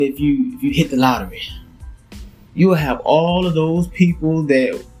if you hit the lottery, you will have all of those people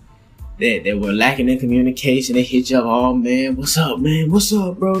that were lacking in communication. They hit you up, oh man, what's up, man? What's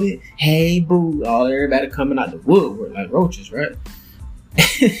up, Brody? Hey, boo. All everybody coming out the woodwork like roaches, right?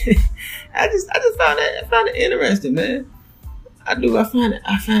 I just found it interesting, man. I do. I find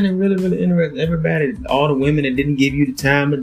it really, really interesting. Everybody, all the women that didn't give you the time of